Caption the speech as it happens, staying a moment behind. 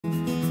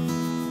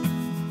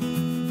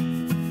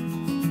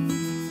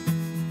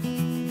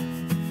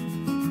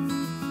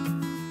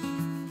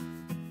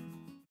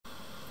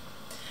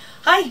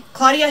Hi,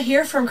 Claudia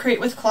here from Create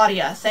with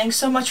Claudia. Thanks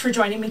so much for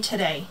joining me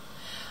today.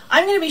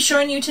 I'm going to be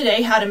showing you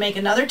today how to make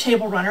another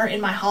table runner in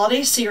my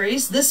holiday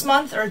series. This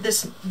month, or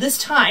this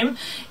time,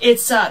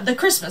 it's the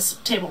Christmas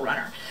table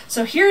runner.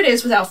 So here it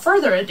is. Without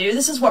further ado,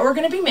 this is what we're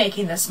going to be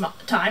making this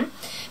time.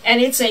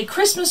 And it's a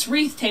Christmas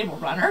wreath table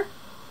runner.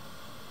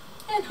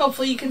 And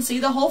hopefully you can see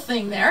the whole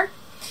thing there.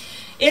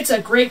 It's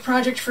a great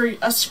project for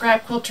us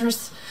scrap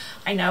quilters.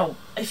 I know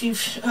if you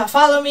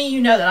follow me,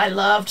 you know that I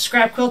loved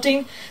scrap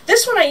quilting.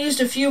 This one I used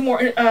a few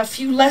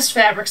less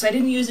fabrics.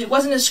 It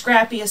wasn't as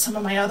scrappy as some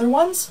of my other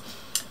ones,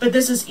 but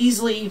this is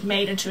easily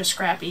made into a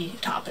scrappy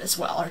top as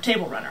well, or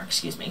table runner,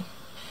 excuse me.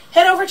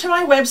 Head over to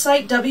my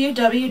website,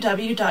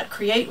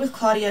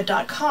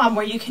 www.createwithclaudia.com,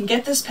 where you can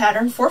get this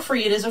pattern for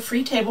free. It is a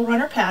free table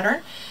runner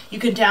pattern. You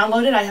can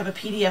download it. I have a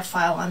PDF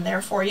file on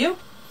there for you.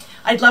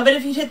 I'd love it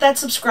if you'd hit that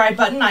subscribe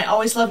button. I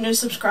always love new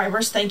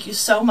subscribers. Thank you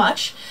so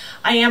much.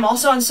 I am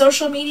also on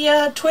social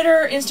media,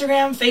 Twitter,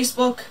 Instagram,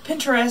 Facebook,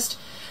 Pinterest,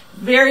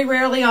 very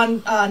rarely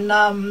on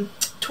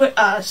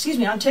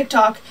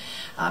TikTok.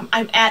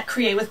 I'm at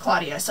Create with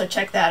Claudia, so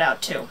check that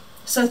out too.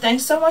 So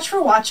thanks so much for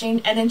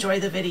watching and enjoy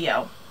the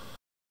video.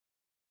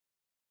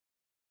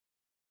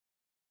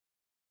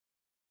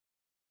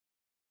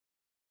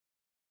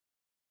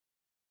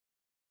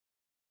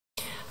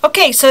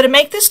 Okay, so to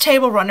make this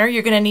table runner,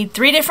 you're going to need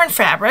 3 different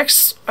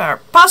fabrics, or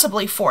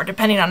possibly 4,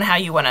 depending on how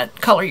you want to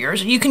color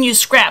yours. You can use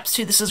scraps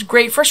too. This is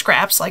great for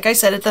scraps, like I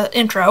said at the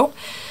intro.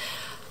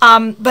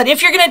 But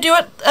if you're going to do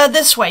it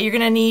this way, you're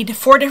going to need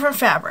 4 different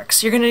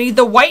fabrics. You're going to need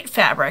the white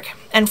fabric,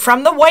 and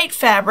from the white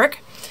fabric,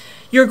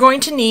 you're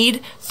going to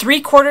need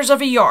 3/4 of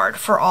a yard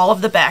for all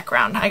of the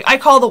background. I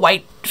call the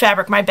white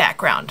fabric my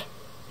background.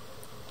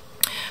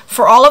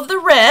 For all of the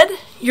red,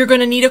 you're going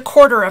to need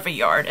 1/4 of a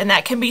yard, and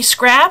that can be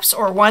scraps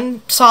or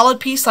one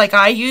solid piece like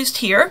I used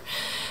here.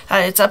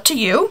 It's up to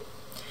you.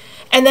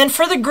 And then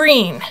for the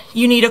green,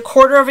 you need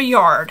 1/4 of a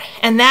yard,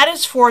 and that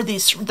is for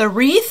the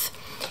wreath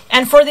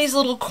and for these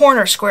little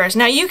corner squares.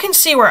 Now you can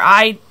see where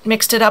I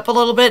mixed it up a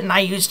little bit and I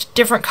used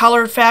different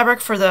colored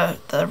fabric for the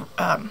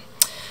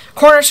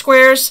corner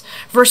squares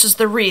versus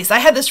the wreath. I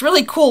had this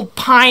really cool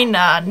pine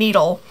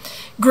needle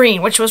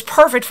green, which was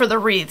perfect for the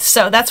wreath,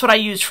 so that's what I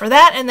used for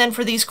that. And then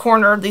for these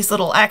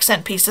little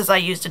accent pieces, I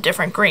used a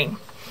different green.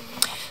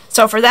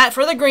 So for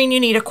the green,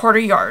 you need 1/4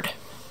 yard.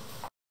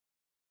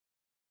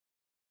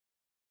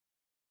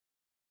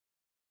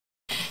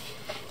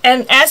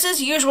 And as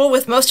is usual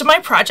with most of my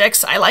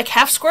projects, I like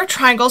half square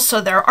triangles,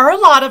 so there are a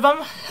lot of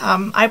them.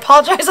 I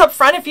apologize up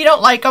front if you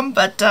don't like them,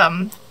 but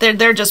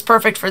they're just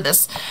perfect for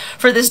this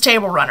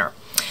table runner.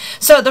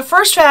 So the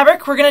first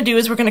fabric we're going to do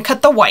is we're going to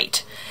cut the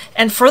white.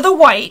 And for the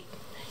white,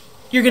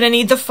 you're going to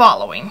need the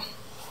following.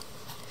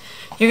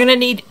 You're going to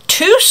need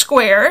 2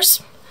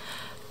 squares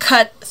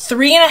cut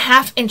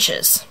 3.5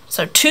 inches.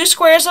 So 2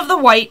 squares of the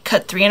white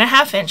cut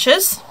 3.5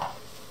 inches.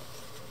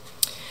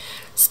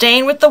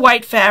 Staying with the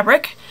white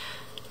fabric,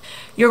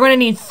 you're going to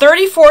need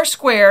 34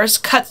 squares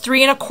cut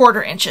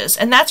 3.25 inches,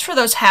 and that's for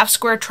those half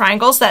square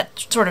triangles, that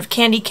sort of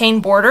candy cane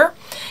border,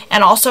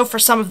 and also for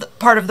some of the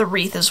part of the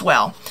wreath as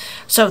well.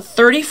 So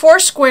 34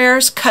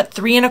 squares cut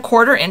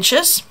 3.25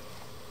 inches.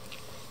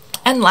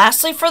 And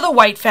lastly, for the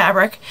white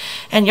fabric,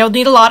 and you'll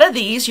need a lot of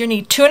these, you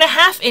need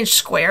 2.5-inch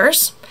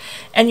squares,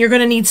 and you're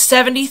going to need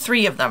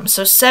 73 of them.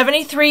 So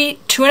 73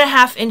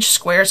 2.5-inch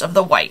squares of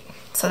the white.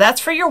 So that's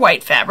for your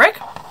white fabric.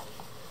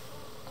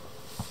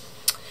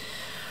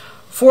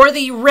 For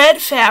the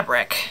red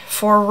fabric,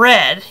 for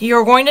red,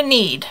 you're going to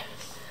need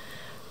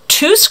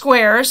 2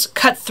 squares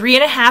cut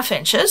 3.5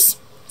 inches.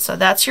 So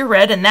that's your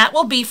red, and that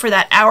will be for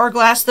that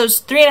hourglass.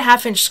 Those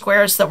 3.5-inch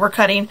squares that we're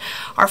cutting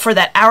are for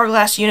that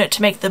hourglass unit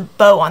to make the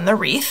bow on the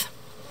wreath.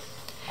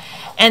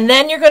 And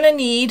then you're going to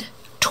need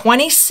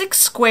 26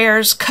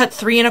 squares cut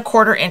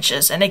 3.25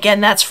 inches. And again,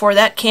 that's for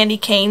that candy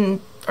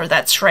cane or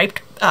that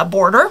striped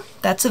border.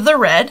 That's of the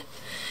red.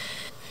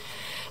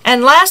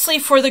 And lastly,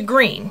 for the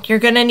green, you're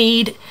going to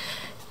need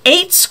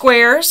 8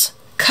 squares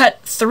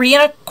cut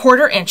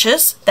 3.25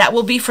 inches. That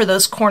will be for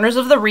those corners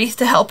of the wreath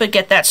to help it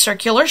get that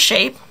circular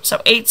shape. So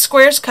 8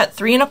 squares cut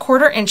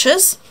 3.25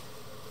 inches.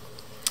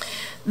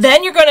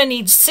 Then you're going to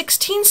need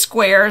 16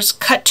 squares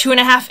cut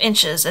 2.5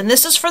 inches, and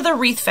this is for the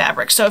wreath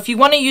fabric. So if you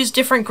want to use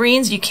different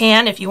greens, you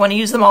can. If you want to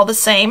use them all the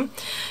same,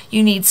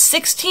 you need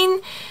 16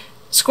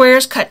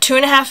 squares cut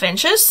 2.5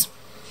 inches.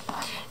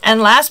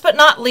 And last but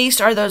not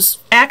least are those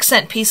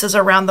accent pieces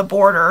around the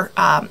border.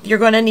 You're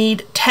going to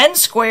need 10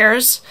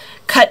 squares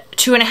cut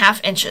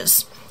 2.5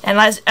 inches. And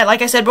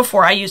like I said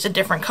before, I used a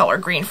different color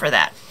green for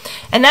that.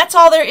 And that's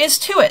all there is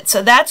to it.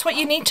 So that's what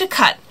you need to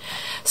cut.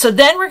 So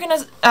then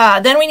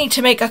then we need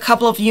to make a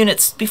couple of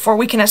units before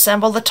we can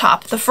assemble the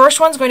top. The first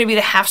one's going to be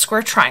the half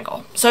square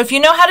triangle. So if you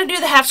know how to do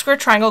the half square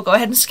triangle, go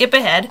ahead and skip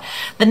ahead.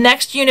 The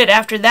next unit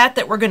after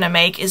that we're going to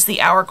make is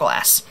the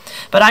hourglass.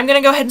 But I'm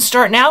going to go ahead and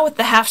start now with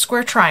the half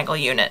square triangle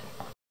unit.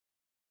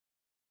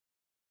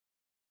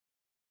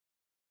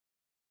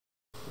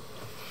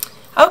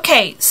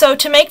 Okay, so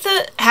to make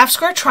the half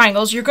square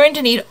triangles, you're going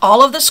to need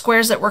all of the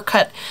squares that were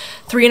cut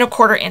 3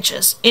 1/4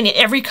 inches in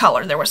every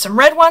color. There were some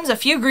red ones, a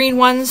few green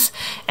ones,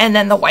 and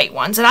then the white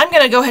ones. And I'm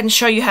going to go ahead and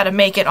show you how to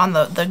make it on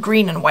the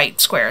green and white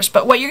squares.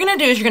 But what you're going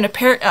to do is you're going to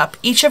pair up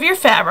each of your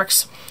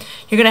fabrics.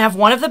 You're going to have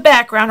one of the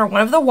background or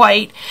one of the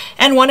white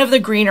and one of the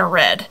green or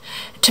red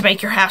to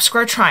make your half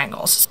square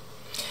triangles.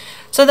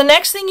 So the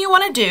next thing you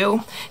want to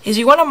do is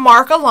you want to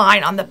mark a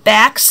line on the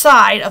back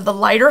side of the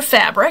lighter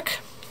fabric.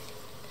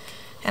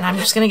 And I'm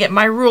just going to get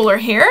my ruler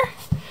here.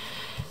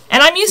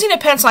 And I'm using a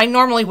pencil. I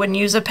normally wouldn't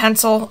use a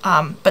pencil,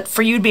 but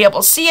for you to be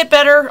able to see it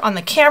better on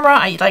the camera,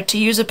 I like to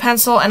use a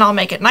pencil, and I'll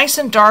make it nice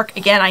and dark.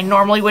 Again, I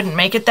normally wouldn't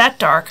make it that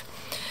dark.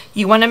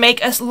 You want to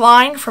make a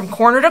line from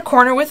corner to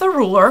corner with a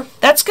ruler.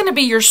 That's going to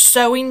be your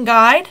sewing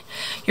guide.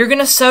 You're going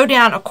to sew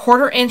down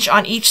 1/4 inch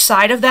on each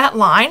side of that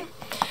line.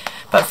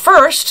 But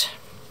first,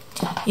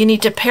 you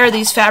need to pair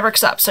these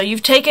fabrics up. So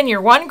you've taken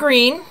your one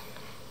green,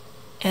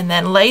 and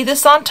then lay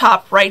this on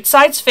top, right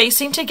sides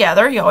facing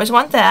together. You always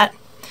want that.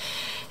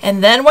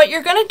 And then what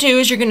you're going to do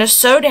is you're going to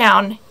sew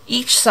down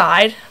each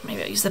side,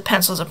 maybe I'll use the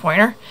pencil as a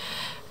pointer,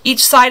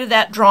 each side of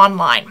that drawn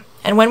line.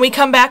 And when we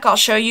come back, I'll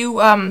show you,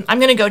 I'm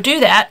going to go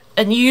do that,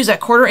 and you use a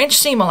 1/4 inch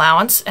seam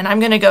allowance, and I'm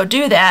going to go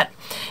do that.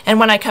 And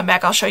when I come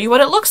back, I'll show you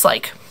what it looks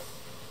like.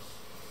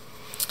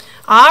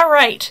 All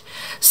right,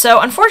 so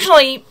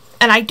unfortunately,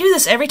 and I do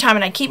this every time,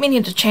 and I keep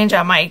meaning to change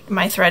out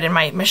my thread in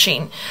my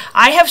machine.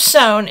 I have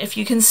sewn, if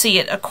you can see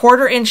it,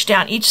 1/4 inch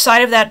down each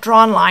side of that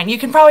drawn line. You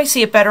can probably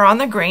see it better on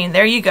the green.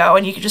 There you go,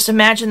 and you can just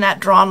imagine that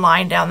drawn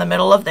line down the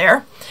middle of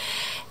there.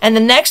 And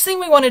the next thing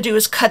we want to do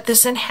is cut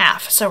this in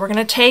half. So we're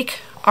going to take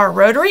our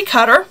rotary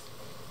cutter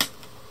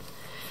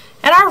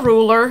and our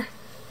ruler.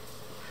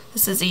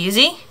 This is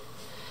easy.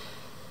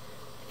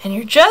 And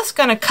you're just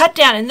going to cut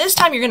down, and this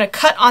time you're going to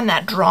cut on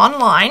that drawn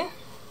line.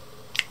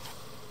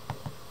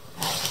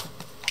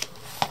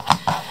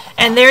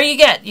 And there you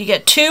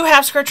get 2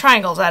 half square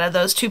triangles out of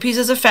those 2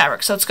 pieces of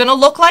fabric. So it's going to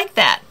look like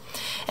that.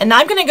 And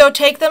I'm going to go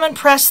take them and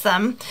press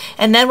them,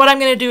 and then what I'm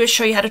going to do is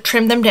show you how to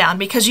trim them down,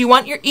 because you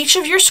want each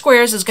of your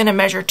squares is going to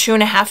measure 2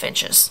 1/2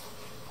 inches.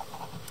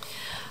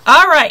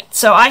 All right,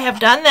 so I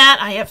have done that.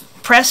 I have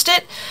pressed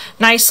it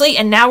nicely,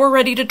 and now we're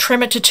ready to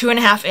trim it to 2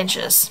 1/2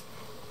 inches.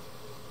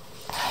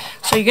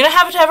 So you're going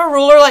to have a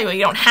ruler like, well,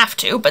 you don't have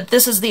to, but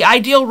this is the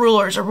ideal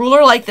ruler. Is a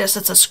ruler like this.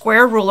 It's a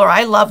square ruler.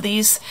 I love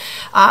these.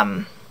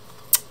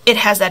 It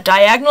has that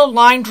diagonal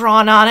line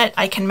drawn on it.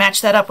 I can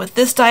match that up with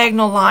this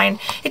diagonal line.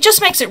 It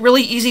just makes it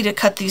really easy to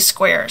cut these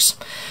squares.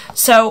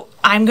 So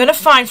I'm going to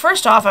find,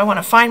 first off, I want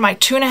to find my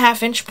 2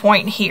 1/2 inch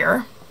point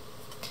here.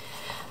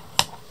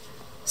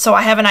 So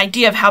I have an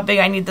idea of how big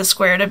I need the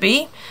square to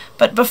be.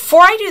 But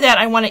before I do that,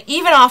 I want to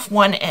even off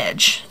one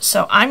edge.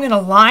 So I'm going to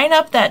line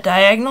up that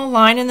diagonal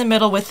line in the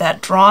middle with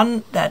that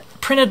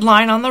printed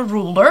line on the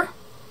ruler.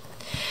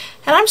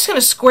 And I'm just going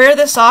to square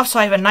this off so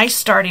I have a nice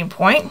starting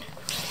point.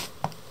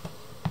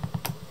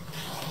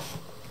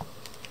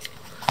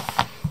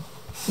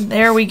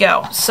 There we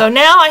go. So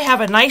now I have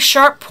a nice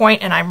sharp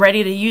point, and I'm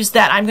ready to use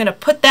that. I'm going to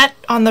put that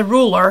on the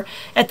ruler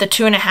at the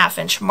 2 1/2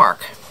 inch mark.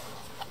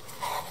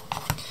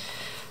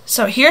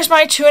 So here's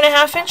my 2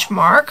 1/2 inch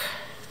mark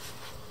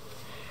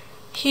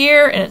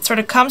here, and it sort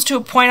of comes to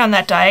a point on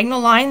that diagonal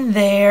line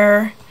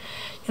there.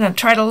 I'm going to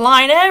try to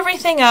line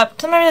everything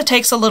up. Sometimes it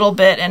takes a little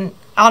bit, and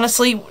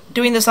honestly,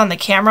 doing this on the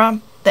camera,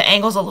 the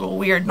angle's a little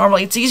weird.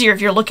 Normally it's easier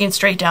if you're looking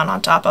straight down on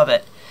top of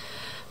it.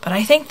 But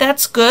I think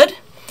that's good.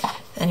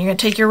 Then you're going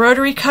to take your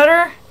rotary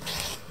cutter,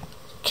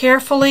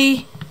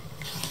 carefully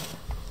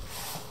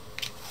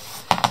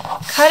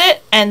cut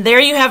it, and there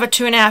you have a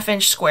 2 1/2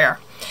 inch square.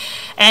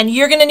 And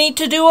you're going to need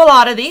to do a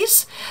lot of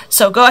these.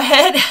 So go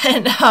ahead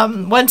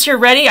and once you're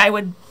ready, I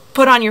would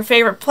put on your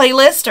favorite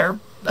playlist or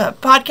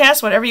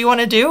podcast, whatever you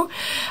want to do,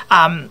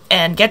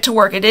 and get to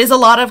work. It is a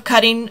lot of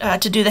cutting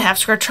to do the half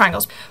square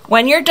triangles.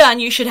 When you're done,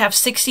 you should have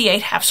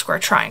 68 half square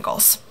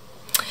triangles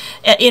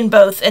in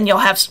both, and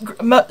you'll have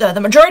the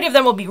majority of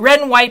them will be red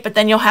and white, but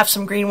then you'll have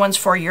some green ones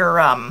for your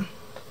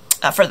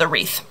for the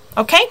wreath.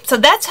 Okay, so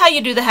that's how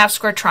you do the half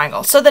square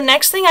triangle. So the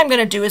next thing I'm going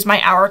to do is my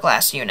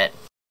hourglass unit.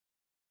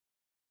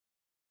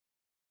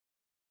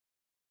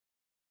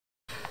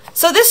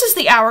 So this is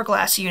the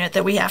hourglass unit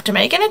that we have to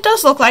make, and it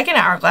does look like an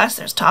hourglass.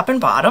 There's top and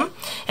bottom,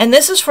 and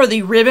this is for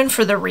the ribbon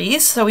for the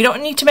wreaths, so we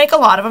don't need to make a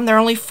lot of them. There are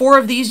only 4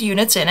 of these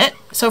units in it.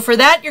 So for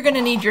that, you're going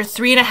to need your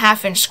 3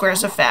 1/2 inch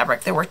squares of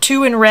fabric. There were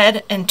 2 in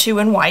red and 2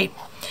 in white.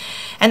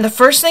 And the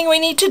first thing we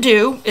need to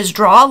do is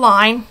draw a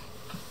line,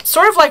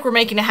 sort of like we're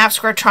making a half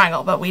square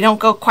triangle, but we don't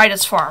go quite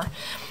as far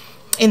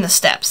in the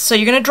steps. So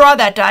you're going to draw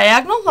that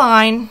diagonal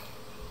line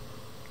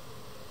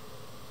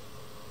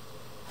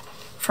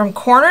from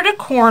corner to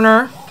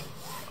corner.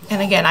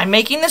 And again, I'm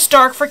making this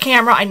dark for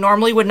camera. I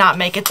normally would not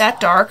make it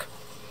that dark.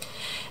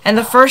 And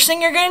the first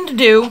thing you're going to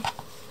do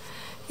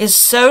is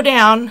sew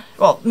down,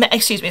 well,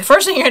 excuse me, the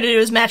first thing you're going to do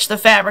is match the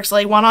fabrics,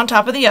 lay one on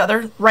top of the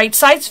other, right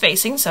sides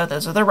facing, so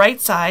those are the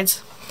right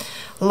sides.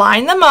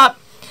 Line them up,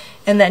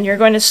 and then you're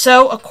going to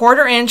sew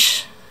 1/4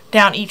 inch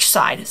down each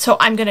side. So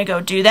I'm going to go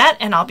do that,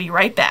 and I'll be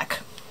right back.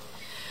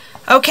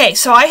 Okay,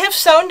 so I have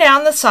sewn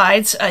down the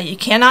sides. You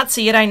cannot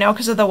see it, I know,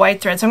 because of the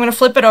white thread. So I'm going to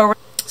flip it over.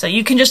 So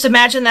you can just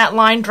imagine that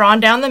line drawn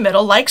down the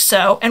middle like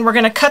so. And we're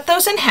going to cut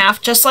those in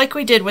half just like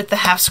we did with the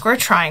half square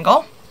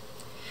triangle.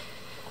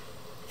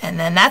 And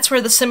then that's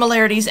where the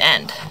similarities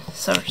end.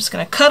 So we're just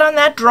going to cut on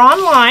that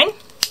drawn line.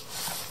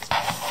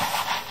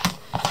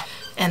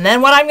 And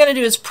then what I'm going to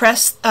do is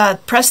press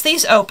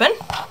these open.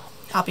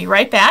 I'll be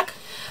right back.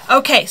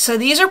 Okay, so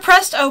these are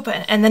pressed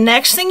open, and the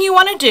next thing you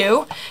want to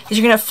do is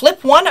you're going to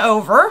flip one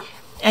over,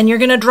 and you're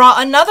going to draw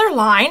another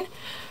line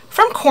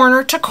from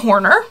corner to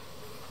corner.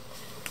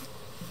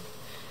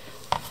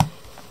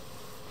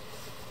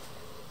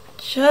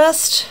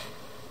 Just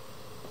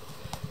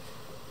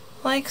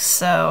like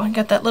so.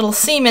 Got that little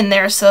seam in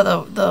there,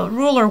 so the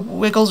ruler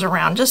wiggles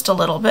around just a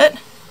little bit.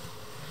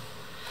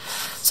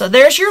 So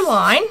there's your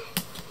line.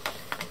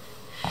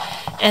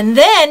 And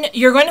then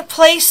you're going to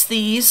place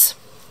these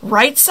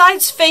right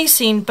sides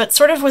facing, but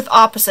sort of with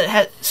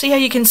opposite. See how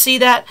you can see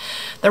that?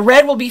 The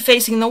red will be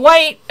facing the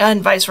white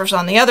and vice versa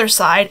on the other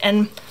side.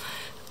 And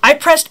I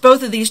pressed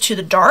both of these to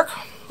the dark,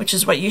 which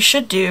is what you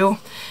should do,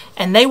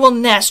 and they will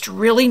nest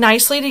really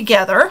nicely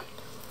together.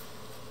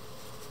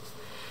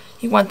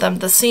 You want them,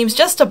 the seams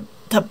just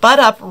to butt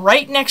up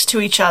right next to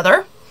each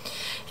other.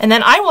 And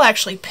then I will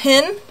actually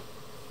pin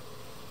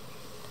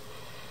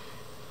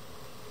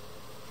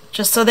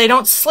just so they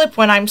don't slip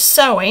when I'm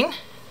sewing.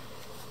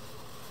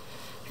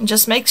 And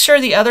just make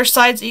sure the other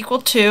side's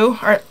equal too,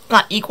 or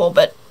not equal,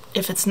 but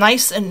if it's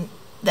nice and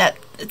that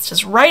it's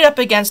just right up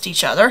against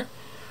each other.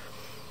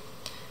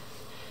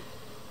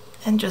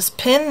 And just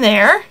pin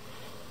there,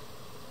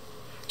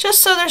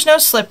 just so there's no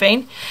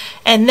slipping.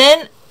 And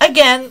then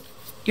again,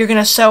 you're going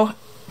to sew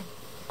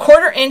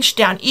 1/4 inch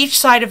down each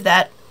side of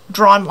that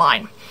drawn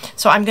line.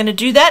 So I'm going to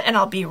do that and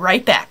I'll be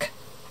right back.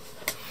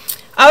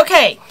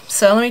 Okay,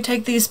 so let me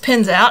take these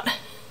pins out.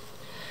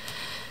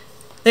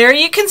 There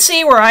you can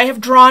see where I have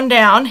drawn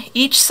down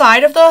each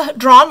side of the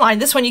drawn line.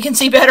 This one you can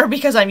see better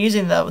because I'm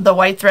using the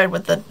white thread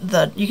with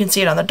you can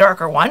see it on the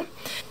darker one.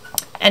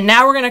 And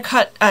now we're going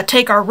to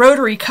take our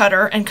rotary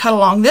cutter and cut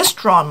along this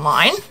drawn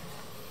line.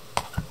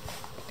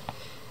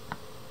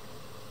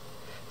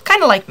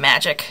 Kind of like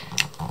magic.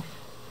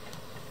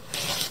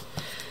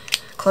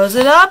 Close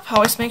it up.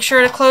 Always make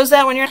sure to close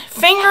that when you're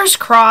fingers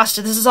crossed.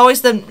 This is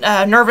always the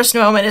nervous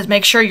moment, is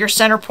make sure your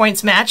center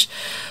points match.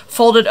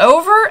 Fold it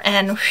over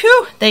and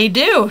whew, they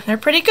do. They're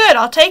pretty good.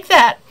 I'll take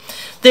that.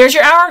 There's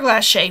your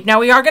hourglass shape. Now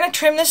we are going to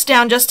trim this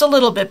down just a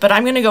little bit, but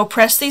I'm going to go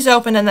press these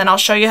open and then I'll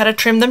show you how to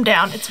trim them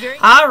down. It's very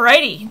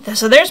alrighty.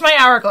 So there's my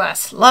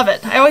hourglass. Love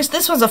it.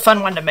 This one's a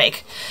fun one to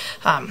make.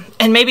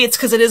 And maybe it's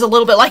because it is a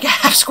little bit like a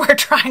half square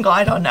triangle.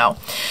 I don't know.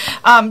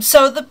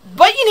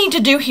 What you need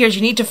to do here is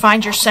you need to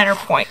find your center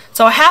point.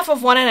 So a half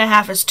of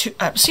 1.5 is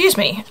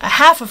a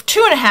half of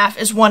 2.5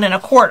 is 1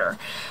 1/4.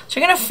 So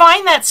you're going to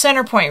find that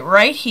center point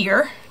right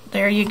here.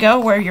 There you go,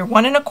 where your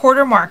 1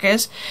 1/4 mark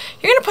is.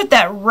 You're going to put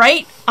that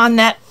right on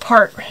that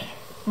part,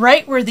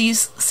 right where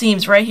these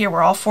seams, right here,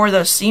 where all 4 of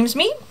those seams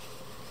meet.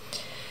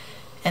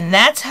 And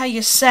that's how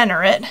you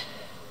center it.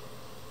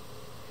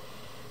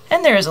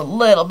 And there's a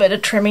little bit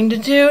of trimming to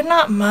do,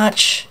 not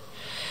much.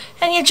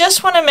 And you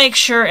just want to make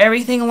sure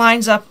everything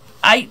lines up.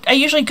 I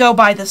usually go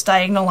by this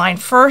diagonal line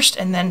first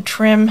and then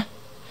trim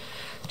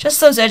just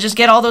those edges,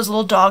 get all those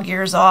little dog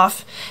ears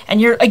off. And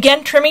you're,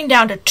 again, trimming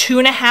down to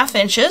 2.5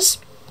 inches.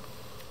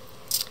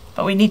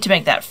 But we need to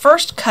make that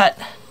first cut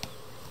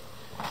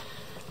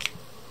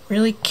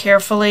really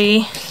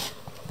carefully.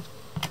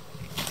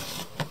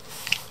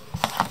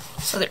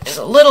 So there is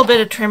a little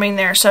bit of trimming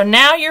there. So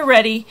now you're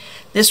ready.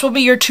 This will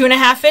be your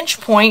 2.5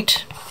 inch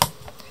point.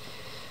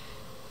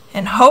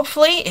 And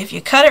hopefully, if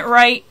you cut it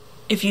right,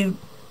 if you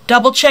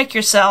double check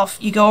yourself,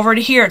 you go over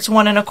to here, it's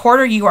 1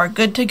 1/4, you are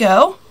good to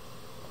go.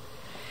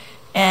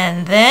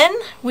 And then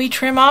we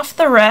trim off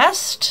the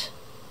rest.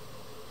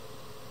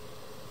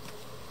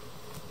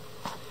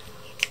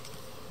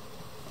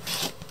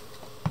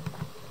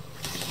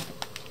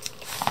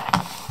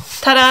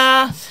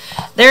 Ta-da!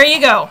 There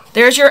you go.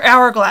 There's your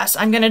hourglass.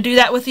 I'm going to do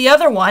that with the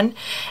other one.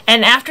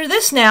 And after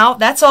this now,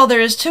 that's all there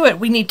is to it.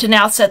 We need to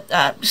now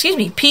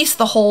piece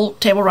the whole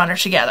table runner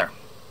together.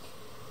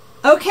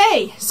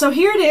 Okay, so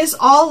here it is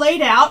all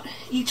laid out.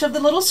 Each of the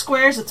little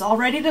squares, it's all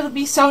ready to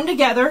be sewn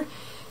together.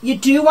 You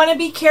do want to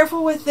be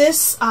careful with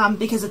this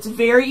because it's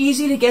very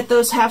easy to get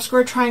those half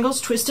square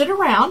triangles twisted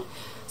around.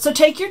 So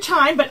take your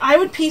time, but I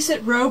would piece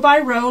it row by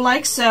row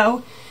like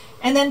so,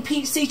 and then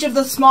piece each of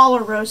the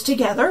smaller rows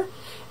together.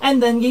 And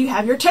then you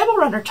have your table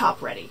runner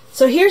top ready.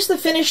 So here's the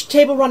finished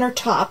table runner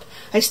top.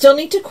 I still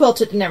need to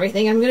quilt it and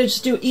everything. I'm going to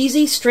just do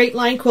easy straight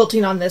line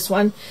quilting on this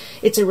one.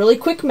 It's a really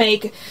quick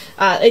make.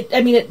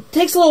 It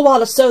takes a little while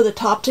to sew the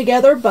top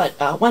together, but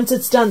once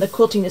it's done, the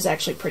quilting is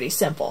actually pretty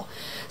simple.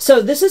 So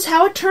this is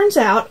how it turns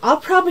out. I'll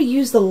probably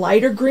use the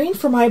lighter green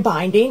for my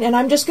binding, and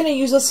I'm just going to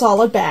use a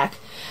solid back.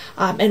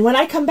 And when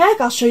I come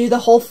back, I'll show you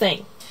the whole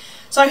thing.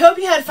 So I hope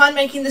you had fun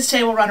making this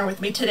table runner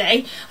with me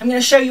today. I'm going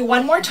to show you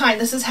one more time.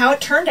 This is how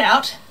it turned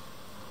out.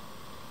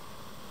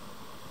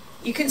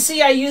 You can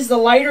see I use the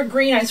lighter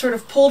green. I sort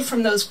of pulled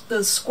from those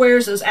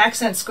squares, those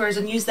accent squares,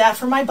 and used that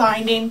for my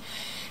binding.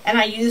 And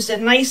I used a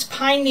nice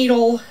pine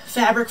needle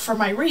fabric for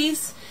my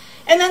wreaths,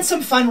 and then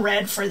some fun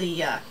red for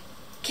the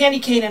candy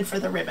cane and for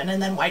the ribbon,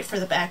 and then white for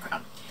the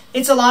background.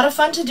 It's a lot of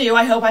fun to do.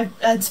 I hope I've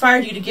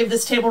inspired you to give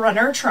this table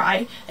runner a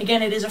try.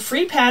 Again, it is a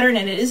free pattern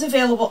and it is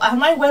available on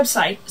my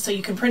website, so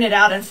you can print it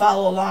out and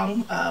follow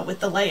along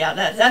with the layout.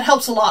 That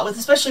helps a lot,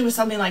 especially with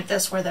something like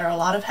this where there are a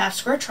lot of half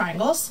square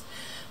triangles.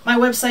 My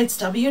website's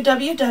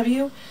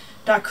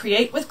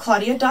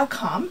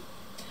www.createwithclaudia.com.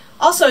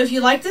 Also, if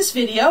you like this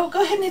video,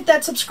 go ahead and hit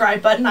that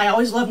subscribe button. I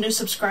always love new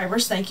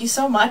subscribers. Thank you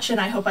so much, and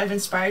I hope I've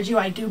inspired you.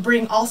 I do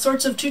bring all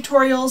sorts of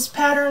tutorials,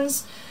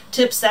 patterns,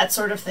 tips, that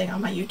sort of thing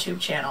on my YouTube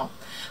channel.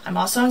 I'm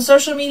also on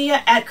social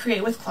media at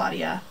Create with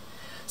Claudia.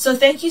 So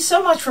thank you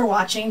so much for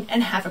watching,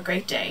 and have a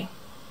great day.